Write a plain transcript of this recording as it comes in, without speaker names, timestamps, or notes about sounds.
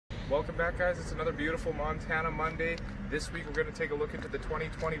Welcome back, guys. It's another beautiful Montana Monday. This week we're going to take a look into the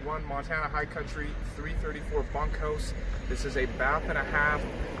 2021 Montana High Country 334 bunkhouse. This is a bath and a half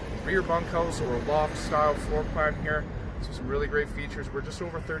rear bunkhouse or loft style floor plan here. So some really great features. We're just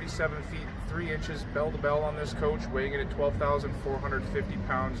over 37 feet 3 inches bell to bell on this coach, weighing in at 12,450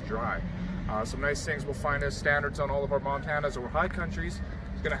 pounds dry. Some nice things we'll find as standards on all of our Montanas or High Countries.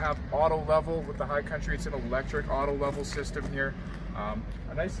 It's going to have auto level. With the High Country, it's an electric auto level system here.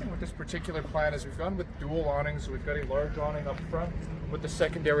 A nice thing with this particular plan is we've gone with dual awnings. We've got a large awning up front with the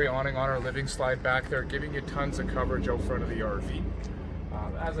secondary awning on our living slide back there, giving you tons of coverage out front of the RV.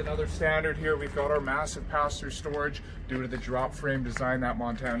 As another standard here, we've got our massive pass-through storage due to the drop frame design that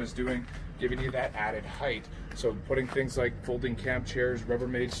Montana is doing, giving you that added height. So putting things like folding camp chairs,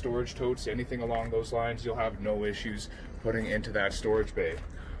 Rubbermaid storage totes, anything along those lines, you'll have no issues putting into that storage bay.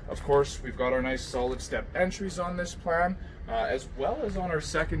 Of course, we've got our nice solid step entries on this plan, as well as on our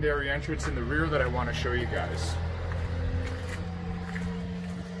secondary entrance in the rear that I want to show you guys.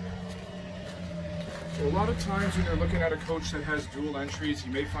 So a lot of times when you're looking at a coach that has dual entries,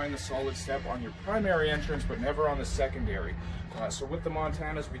 you may find the solid step on your primary entrance, but never on the secondary. So with the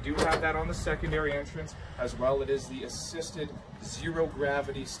Montanas, we do have that on the secondary entrance, as well. It is the assisted zero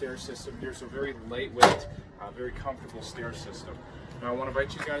gravity stair system here, so very lightweight, very comfortable stair system. Now I want to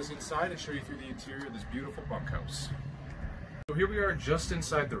invite you guys inside and show you through the interior of this beautiful bunkhouse. So here we are just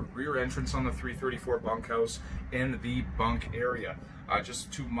inside the rear entrance on the 334 bunkhouse in the bunk area.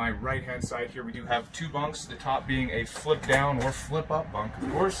 Just to my right hand side here, we do have two bunks, the top being a flip down or flip up bunk,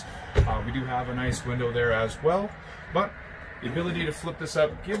 of course. We do have a nice window there as well, but the ability to flip this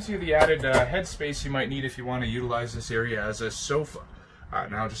up gives you the added head space you might need if you want to utilize this area as a sofa.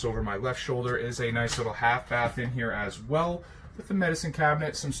 Now just over my left shoulder is a nice little half bath in here as well, with the medicine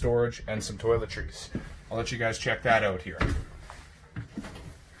cabinet, some storage, and some toiletries. I'll let you guys check that out here.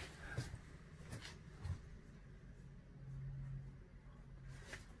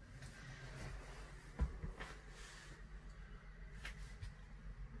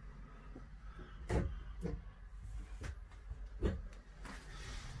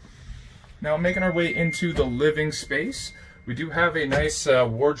 Now making our way into the living space, we do have a nice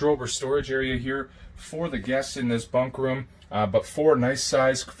wardrobe or storage area here for the guests in this bunk room, but 4 nice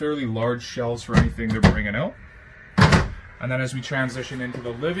size, fairly large shelves for anything they're bringing out. And then as we transition into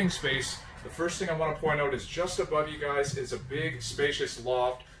the living space, the first thing I want to point out is just above you guys is a big spacious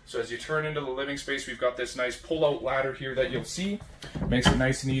loft. So as you turn into the living space, we've got this nice pull-out ladder here that you'll see. Makes it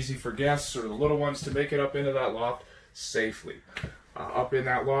nice and easy for guests or the little ones to make it up into that loft safely. Up in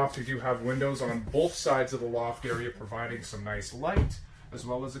that loft, we do have windows on both sides of the loft area, providing some nice light, as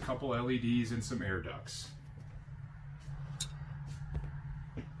well as a couple LEDs and some air ducts.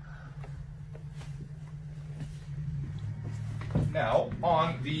 Now,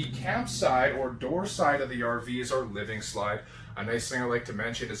 on the camp side or door side of the RV is our living slide. A nice thing I like to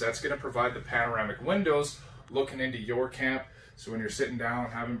mention is that's going to provide the panoramic windows looking into your camp. So when you're sitting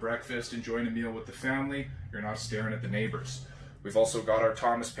down, having breakfast, enjoying a meal with the family, you're not staring at the neighbors. We've also got our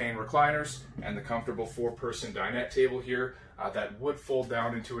Thomas Payne recliners and the comfortable 4-person dinette table here that would fold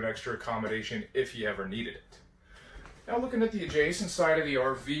down into an extra accommodation if you ever needed it. Now looking at the adjacent side of the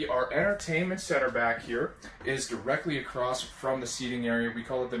RV, our entertainment center back here is directly across from the seating area. We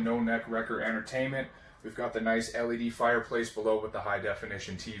call it the no-neck wrecker entertainment. We've got the nice LED fireplace below with the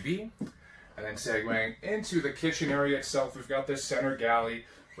high-definition TV. And then segueing into the kitchen area itself, we've got this center galley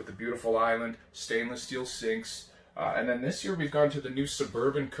with the beautiful island, stainless steel sinks. And then this year we've gone to the new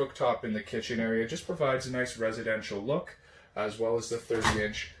Suburban cooktop in the kitchen area. It just provides a nice residential look, as well as the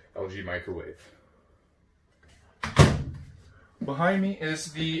 30-inch LG microwave. Behind me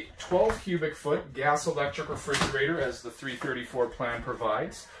is the 12 cubic foot gas electric refrigerator as the 334 plan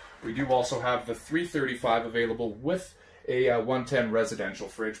provides. We do also have the 335 available with a 110 residential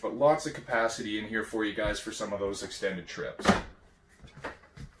fridge, but lots of capacity in here for you guys for some of those extended trips.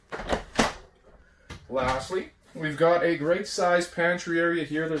 Lastly, we've got a great size pantry area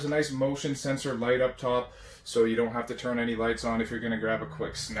here. There's a nice motion sensor light up top, so you don't have to turn any lights on if you're going to grab a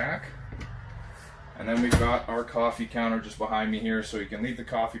quick snack. And then we've got our coffee counter just behind me here, so you can leave the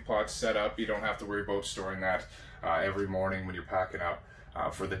coffee pot set up. You don't have to worry about storing that every morning when you're packing up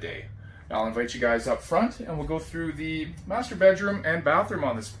for the day. Now I'll invite you guys up front and we'll go through the master bedroom and bathroom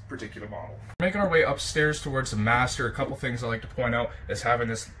on this particular model. Making our way upstairs towards the master, a couple things I like to point out is having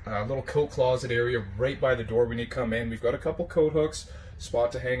this little coat closet area right by the door when you come in. We've got a couple coat hooks,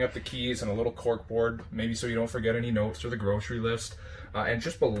 spot to hang up the keys, and a little cork board, maybe so you don't forget any notes or the grocery list. And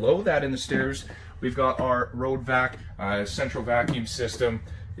just below that in the stairs, we've got our road vac, central vacuum system,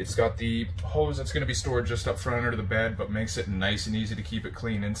 It's got the hose that's going to be stored just up front under the bed, but makes it nice and easy to keep it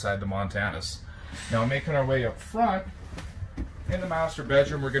clean inside the Montanas. Now, making our way up front, in the master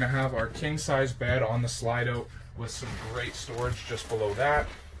bedroom, we're going to have our king-size bed on the slide-out with some great storage just below that.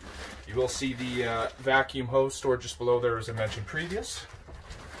 You will see the vacuum hose stored just below there, as I mentioned previous.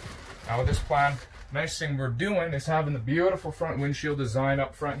 Now with this plan, nice thing we're doing is having the beautiful front windshield design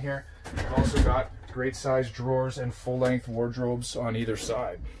up front here. We've also got great sized drawers and full-length wardrobes on either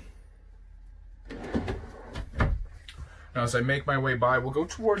side. Now as I make my way by, we'll go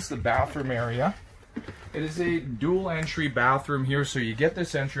towards the bathroom area. It is a dual entry bathroom here, so you get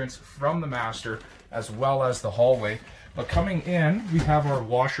this entrance from the master as well as the hallway. But coming in, we have our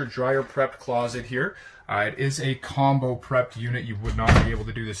washer dryer prepped closet here. It is a combo prepped unit. You would not be able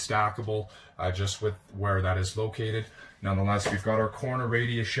to do the stackable just with where that is located. Nonetheless, we've got our corner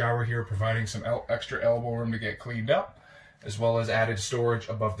radius shower here, providing some extra elbow room to get cleaned up, as well as added storage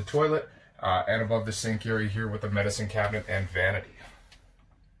above the toilet and above the sink area here with a medicine cabinet and vanity.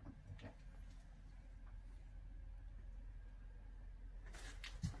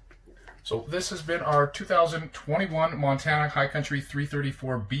 So this has been our 2021 Montana High Country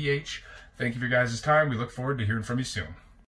 334 BH. Thank you for your guys' time. We look forward to hearing from you soon.